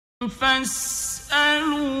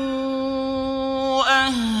فاسألوا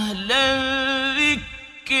أهل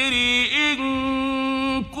الذكر إن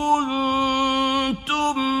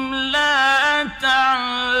كنتم لا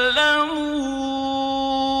تعلمون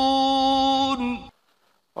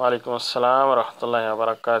ওয়ালাইকুম আসসালাম রহমতুল্লাহি ওয়া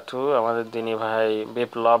বারাকাতুহু। আমাদের দিনী ভাই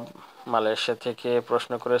বিপ্লব মালয়েশিয়া থেকে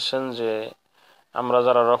প্রশ্ন করেছেন যে আমরা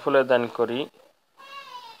যারা রফুলে দান করি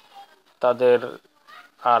তাদের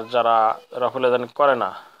আর যারা রফুলে দান করে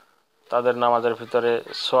না তাদের নামাজের ভিতরে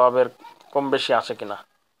সওয়াবের কম বেশি আছে কিনা।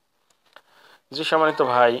 জি সম্মানিত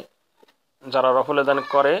ভাই, যারা রফুলে দান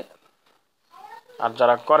করে আর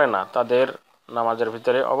যারা করে না তাদের নামাজের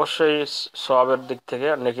ভিতরে অবশ্যই সওয়াবের দিক থেকে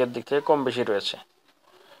নেকির দিক থেকে কম বেশি রয়েছে।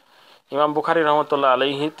 ইমাম বুখারী রহমতুল্লাহ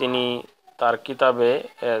আলাইহি তিনি তার কিতাবে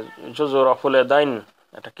জুজু রফুলে দাইন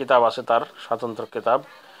একটা কিতাব আছে, তার স্বতন্ত্র কিতাব,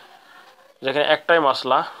 যেখানে একটাই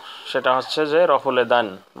মাসলা, সেটা হচ্ছে যে রফুলে দান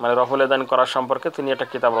মানে রফুলে দান করার সম্পর্কে তিনি একটা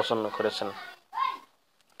কিতাব রচনা করেছেন।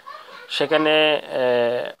 সেখানে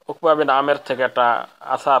উকবা বিন আমের থেকে একটা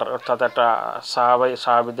আসার অর্থাৎ একটা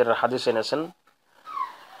সাহাবীদের হাদিস এনেছেন,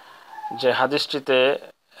 যে হাদিসটিতে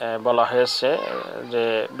বলা হয়েছে যে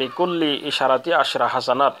বিকুল্লি ইশারাতি আশরা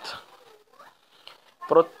হাসানাত,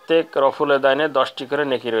 প্রত্যেক রফুলে দাইনে 10টি করে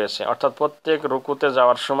নেকি রয়েছে। অর্থাৎ প্রত্যেক রুকুতে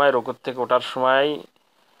যাওয়ার সময়, রুকুত থেকে ওঠার সময়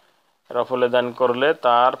রফুলে দান করলে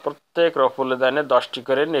তার প্রত্যেক রফুলে দাইনে 10টি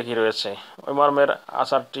করে নেকি রয়েছে। ওই মর্মের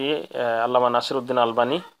আসারটি আল্লামা নাসিরউদ্দিন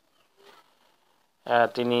আলবানী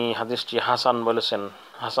তিনি হাদিসটি হাসান বলেছেন,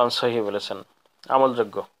 হাসান সহিহ বলেছেন,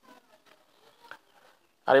 আমলযোগ্য।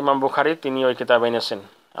 আর ইমাম বুখারী তিনি ওই কিতাবে এনেছেন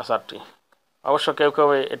আসারটি। অবশ্য কেউ কেউ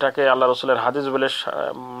এটাকে আল্লাহ রসুলের হাদিস বলে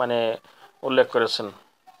মানে উল্লেখ করেছেন।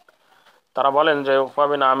 তারা বলেন যে উকবা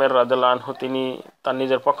বিন আমের রাদিয়াল্লাহু আনহু তিনি তার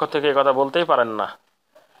নিজের পক্ষ থেকে এই কথা বলতেই পারেন না,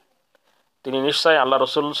 তিনি নিশ্চয়ই আল্লাহ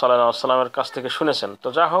রসুল সাল্লাল্লাহু আলাইহি ওয়াসাল্লামের কাছ থেকে শুনেছেন। তো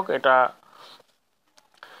যা হোক, এটা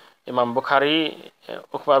ইমাম বুখারী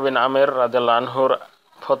উকবা বিন আমের রাদিয়াল্লাহু আনহুর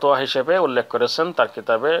ফতোয়া হিসেবে উল্লেখ করেছেন তার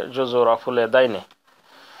কিতাবে জুজু রফুলে দাইনে।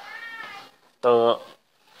 তো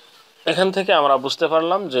এখান থেকে আমরা বুঝতে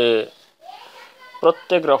পারলাম যে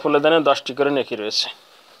প্রত্যেক রফুলে দাইনে 10টি করে নেকি রয়েছে।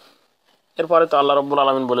 এরপরে তো আল্লাহ রাব্বুল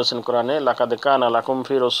আলামিন বলেছেন কোরআনে, লাকাদ কানা লাকুম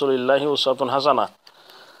ফি রাসূলিল্লাহি উসওয়াতুন হাসানাহ,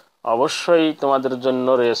 অবশ্যই তোমাদের জন্য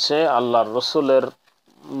রয়েছে আল্লাহর রসুলের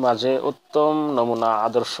মাঝে উত্তম নমুনা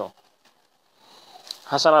আদর্শ।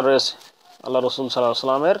 হাসানা রয়েছে আল্লাহ রসুল সাল্লাল্লাহু আলাইহি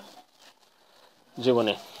ওয়াসাল্লামের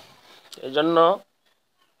জীবনে। এই জন্য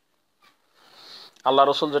আল্লাহ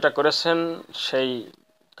রসুল যেটা করেছেন সেই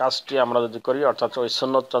কাজটি আমরা যদি করি, অর্থাৎ ওই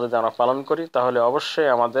সুন্নতটা যদি আমরা পালন করি, তাহলে অবশ্যই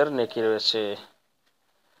আমাদের নেকি রয়েছে।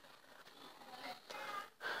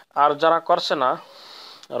 আর যারা করছে না,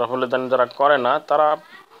 রফুল দান যারা করে না, তারা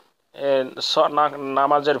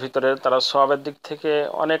নামাজের ভিতরে তারা সওয়াবের দিক থেকে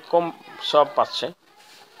অনেক কম সওয়াব পাচ্ছে।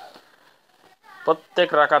 প্রত্যেক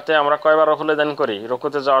রাকাতে আমরা কয়বার রফুলে দান করি?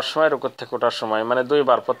 রুকুতে যাওয়ার সময়, রুকুত থেকে ওঠার সময়, মানে 2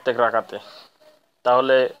 বার প্রত্যেক রাকাতে।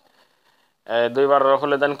 তাহলে 2 বার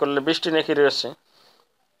রফুলে দান করলে 20টি নেকি রয়েছে।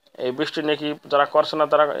 এই 20টি নেকি যারা করছে না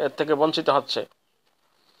তারা এর থেকে বঞ্চিত হচ্ছে।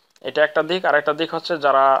 এটা একটা দিক। আর একটা দিক হচ্ছে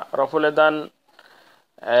যারা রফুলে দান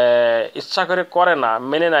ইচ্ছা করে না,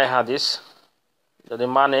 মেনে নেয় হাদিস, যদি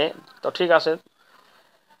মানে তো ঠিক আছে,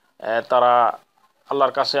 তারা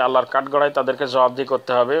আল্লাহর কাছে আল্লাহর কাঠগড়ায় তাদেরকে জবাবদিহি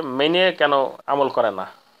করতে হবে। মেনে কেন আমল করে না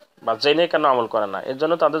বা জেনে কেন আমল করে না, এর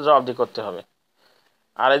জন্য তাদের জবাবদিহি করতে হবে।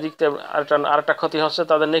 আর এদিক থেকে আরেকটা ক্ষতি হচ্ছে,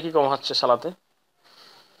 তাদের নেকি কম হচ্ছে সালাতে।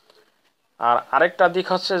 আর আরেকটা দিক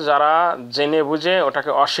হচ্ছে যারা জেনে বুঝে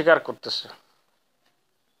ওটাকে অস্বীকার করতেছে।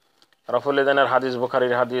 রফুল দানের হাদিস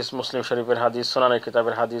বুখারীর হাদিস, মুসলিম শরীফের হাদিস, সুনানের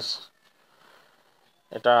কিতাবের হাদিস,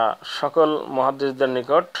 এটা সকল মুহাদ্দিসদের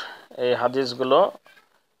নিকট এই হাদিসগুলো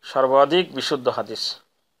সর্বাধিক বিশুদ্ধ হাদিস।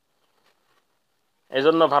 এই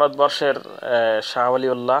জন্য ভারতবর্ষের শাহ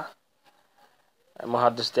ওয়ালিউল্লাহ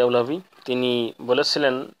মুহাদ্দিস দেওলভী তিনি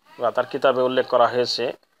বলেছিলেন, বা তার কিতাবে উল্লেখ করা হয়েছে,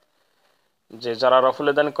 যে যারা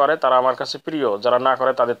রফুলে দান করে তারা আমার কাছে প্রিয়, যারা না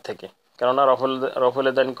করে তাদের থেকে। কেননা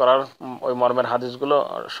রফুলে দান করার ওই মর্মের হাদিসগুলো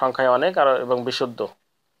সংখ্যায় অনেক আর এবং বিশুদ্ধ,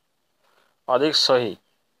 অধিক সহি।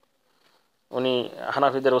 উনি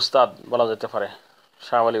হানাফিদের উস্তাদ বলা যেতে পারে,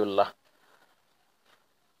 শাহ ওয়ালিউল্লাহ।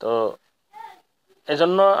 তো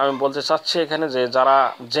এজন্য আমি বলতে চাচ্ছি এখানে যে যারা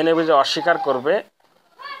জেনে বুঝে অস্বীকার করবে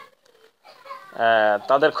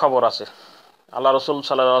তাদের খবর আছে। আল্লাহ রসুল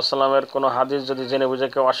সাল্লাল্লাহু আলাইহি ওয়াসাল্লামের কোনো হাদিস যদি জেনে বুঝে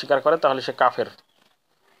কেউ অস্বীকার করে, তাহলে সে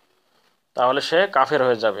কাফের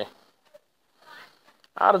হয়ে যাবে।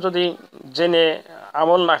 আর যদি জেনে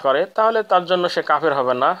আমল না করে, তাহলে তার জন্য সে কাফের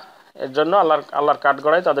হবে না। এর জন্য আল্লাহর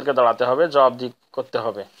কাঠগড়ায় তাদেরকে দাঁড়াতে হবে, জবাবদিহি করতে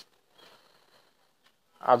হবে।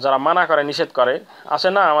 আর যারা মানা করে, নিষেধ করে, আছে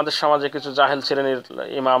না আমাদের সমাজে কিছু জাহেল শ্রেণীর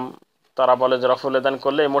ইমাম, তারা বলে যে রফুল দান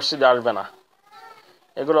করলে এই মসজিদে আসবে না,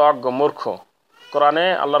 এগুলো অজ্ঞ মূর্খ। কোরআনে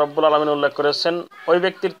আল্লাহ রাব্বুল আলামিন উল্লেখ করেছেন ওই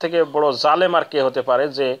ব্যক্তির থেকে বড় জালেম আর কে হতে পারে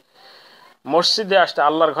যে মসজিদে আসতে,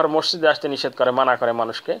 আল্লাহর ঘর মসজিদে আসতে নিষেধ করে, মানা করে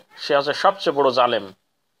মানুষকে। সে হচ্ছে সবচেয়ে বড় জালেম।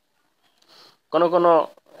 কোন কোন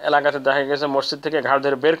এলাকাতে দেখা গেছে মসজিদ থেকে ঘাড়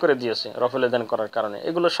ধরে বের করে দিয়েছে রফুল দান করার কারণে।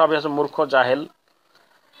 এগুলো সবই হচ্ছে মূর্খ, জাহেল।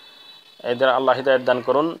 এদের আল্লাহ হিদায়াত দান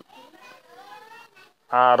করুন।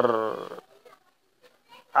 আর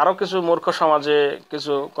আরো কিছু মূর্খ সমাজে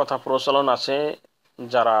কিছু কথা প্রচলন আছে,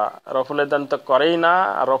 যারা রফুলের দান তো করেই না,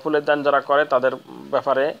 আর রফুলের দান যারা করে তাদের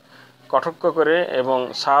ব্যাপারে কটাক্ষ করে এবং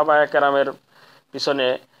সাহাবায়ে কেরামের পিছনে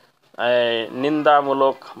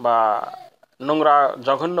নিন্দামূলক বা নোংরা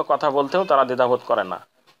জঘন্য কথা বলতেও তারা দ্বিধাবোধ করে না।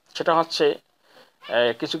 সেটা হচ্ছে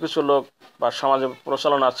কিছু কিছু লোক বা সমাজে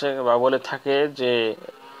প্রচলন আছে বা বলে থাকে যে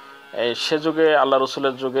সে যুগে আল্লাহ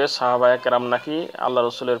রসুলের যুগে সাহাবায়ে কেরাম নাকি আল্লাহ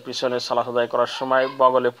রসুলের পিছনে সালাত আদায় করার সময়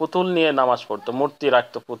বগলে পুতুল নিয়ে নামাজ পড়তো, মূর্তি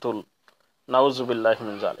রাখতো, পুতুল। নাউজুবিল্লাহি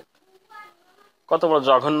মিন যালিক। কত বড়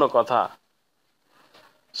জঘন্য কথা!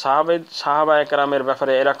 সাহাবায়ে কেরামের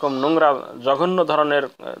ব্যাপারে এরকম নোংরা জঘন্য ধরনের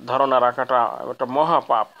ধারণা রাখাটা একটা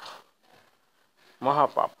মহাপাপ,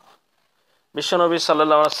 মহাপাপ। বিশ্বনবী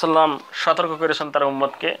সাল্লাল্লাহু আলাইহি ওয়াসাল্লাম সতর্ক করেছেন তার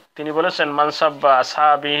উম্মতকে। তিনি বলেছেন, মান সাব্বা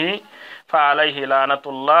আসহাবিহি ফা আলাইহি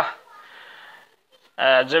লানাতুল্লাহ।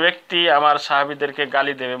 যে ব্যক্তি আমার সাহাবীদেরকে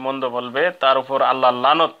গালি দেবে, মন্দ বলবে, তার উপর আল্লাহর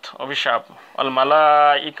লানত, অভিশাপ। আল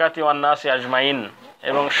মালাইকাতি ওয়ান নাসি আজমাইন,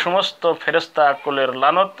 এবং সমস্ত ফেরেশতা কুলের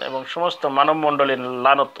লানত এবং সমস্ত মানব মণ্ডলীর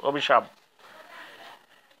লানত, অভিশাপ।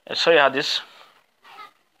 সহিহ হাদিস।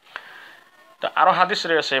 তো আরো হাদিস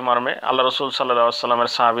রয়েছে এই মর্মে। আল্লাহ রাসূল সাল্লাল্লাহু আলাইহি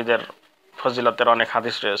ওয়াসাল্লামের সাহাবীদের ফজিলতের অনেক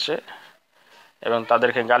হাদিস রয়েছে এবং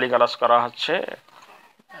তাদেরকে গালিগালাজ করা হচ্ছে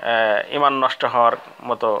ঈমান নষ্ট হওয়ার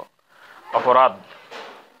মতো অপরাধ।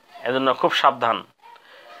 এজন্য খুব সাবধান।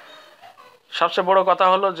 সবচেয়ে বড় কথা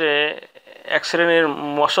হলো যে এক শ্রেণীর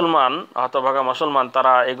মুসলমান, হতভাগা মুসলমান,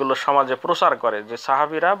 তারা এগুলো সমাজে প্রচার করে যে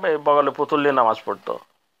সাহাবীরা বগলে পুতুল নিয়ে নামাজ পড়তো।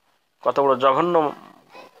 কত বড় জঘন্য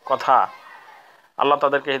কথা! আল্লাহ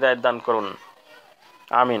তাদেরকে হিদায়াত দান করুন,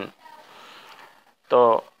 আমিন। তো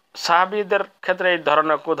সাহাবীদের ক্ষেত্রে এই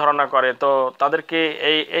ধরনের কুধারণা করে, তো তাদেরকে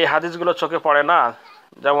এই হাদিসগুলো চোখে পড়ে না।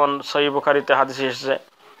 যেমন সহিহ বুখারীতে হাদিস এসেছে,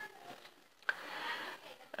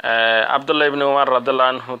 আব্দুল্লাহ ইবনে উমর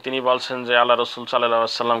রাদিয়াল্লাহু আনহু তিনি বলছেন যে আল্লাহ রাসূল সাল্লাল্লাহু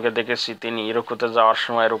আলাইহি ওয়াসাল্লামকে দেখেছি, তিনি রুকুতে যাওয়ার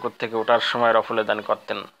সময়, রুকুত থেকে ওঠার সময় রফুলে দান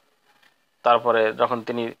করতেন। তারপরে যখন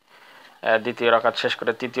তিনি দ্বিতীয় রাকাত শেষ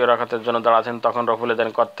করে তৃতীয় রাকাতের জন্য দাঁড়াতেন তখন রফুলে দান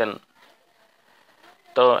করতেন।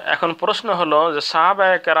 তো এখন প্রশ্ন হলো যে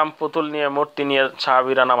সাহাবায়ে কেরাম পুতুল নিয়ে, মূর্তি নিয়ে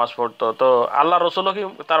সাহাবীরা নামাজ পড়তো, তো আল্লাহ রাসূলও কি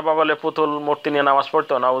তার বগলে পুতুল মূর্তি নিয়ে নামাজ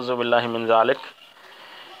পড়তো? নাউজুবিল্লাহি মিন যালিক।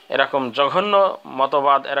 এরকম জঘন্য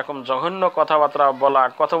মতবাদ, এরকম জঘন্য কথাবার্তা বলা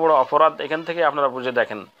কত বড় অপরাধ, এখান থেকে আপনারা বুঝে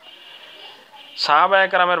দেখেন। সাহাবায়ে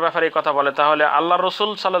কেরামের ব্যাপারে এই কথা বলে, তাহলে আল্লাহ রাসূল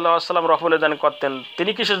সাল্লাল্লাহু আলাইহি ওয়াসাল্লাম রফুল দান করতেন,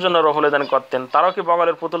 তিনি কিসের জন্য রফুল দান করতেন? তারাও কি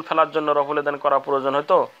বগলের পুতুল ফেলার জন্য রফুল দান করা প্রয়োজন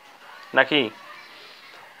হতো নাকি?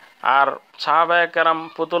 আর সাহাবায়ে কেরাম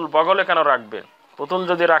পুতুল বগলে কেন রাখবে? পুতুল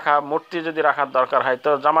যদি রাখা, মূর্তি যদি রাখার দরকার হয় তো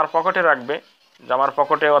জামার পকেটে রাখবে, জামার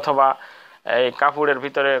পকেটে অথবা এই কাপড়ের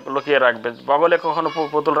ভিতরে লুকিয়ে রাখবে। বগলে কখনো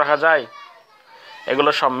পুতুল রাখা যায়?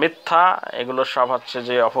 এগুলো সব মিথ্যা, এগুলো সব হচ্ছে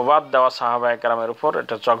যে অপবাদ দেওয়া সাহাবায়ে কেরামের উপর।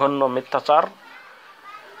 এটা জঘন্য মিথ্যাচার।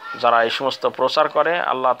 যারা এই সমস্ত প্রচার করে,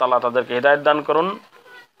 আল্লাহ তাআলা তাদেরকে হিদায়াত দান করুন।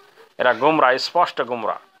 এরা গোমরাহ, স্পষ্ট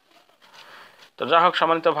গোমরাহ। তো যাই হোক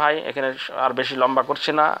সম্মানিত ভাই, এখানে আর বেশি লম্বা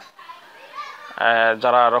করছি না।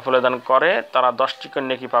 যারা রফুলে দান করে তারা 10টি করে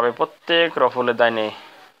নেকি পাবে প্রত্যেক রফুলে দানে,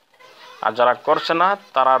 আর যারা করছে না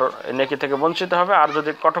তারা নেকি থেকে বঞ্চিত হবে। আর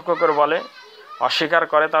যদি কটাক্ষ করে বলে, অস্বীকার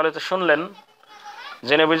করে, তাহলে তো শুনলেন,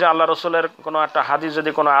 জেনে বুঝে আল্লাহ রসুলের কোনো একটা হাদিস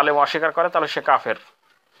যদি কোনো আলেম অস্বীকার করে তাহলে সে কাফের।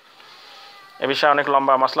 এ বিষয়ে অনেক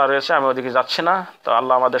লম্বা মাসলা রয়েছে, আমি ওদিকে যাচ্ছি না। তো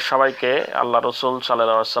আল্লাহ আমাদের সবাইকে আল্লাহ রসুল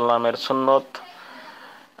সাল্লাল্লাহু আলাইহি ওয়াসাল্লামের সুন্নত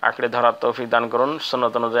আঁকড়ে ধরার তৌফিক দান করুন,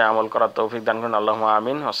 সুন্নত অনুযায়ী আমল করার তৌফিক দান করুন। আল্লাহুম্মা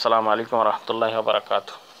আমিন। আসসালামু আলাইকুম ওয়া রাহমাতুল্লাহি ওয়া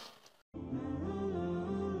বারাকাতুহু।